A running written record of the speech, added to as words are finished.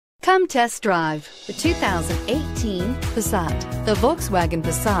Come test drive the 2018 Passat. The Volkswagen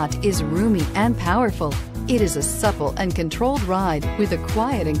Passat is roomy and powerful. It is a supple and controlled ride with a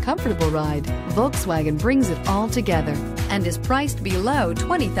quiet and comfortable ride. Volkswagen brings it all together and is priced below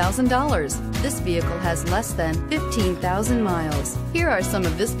 $20,000. This vehicle has less than 15,000 miles. Here are some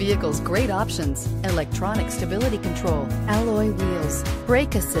of this vehicle's great options: electronic stability control, alloy wheels,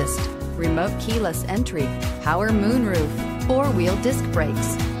 brake assist, remote keyless entry, power moonroof, four-wheel disc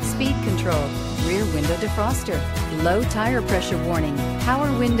brakes, speed control, rear window defroster, low tire pressure warning,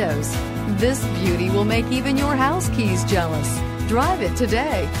 power windows. This beauty will make even your house keys jealous. Drive it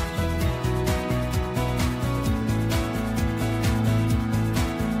today.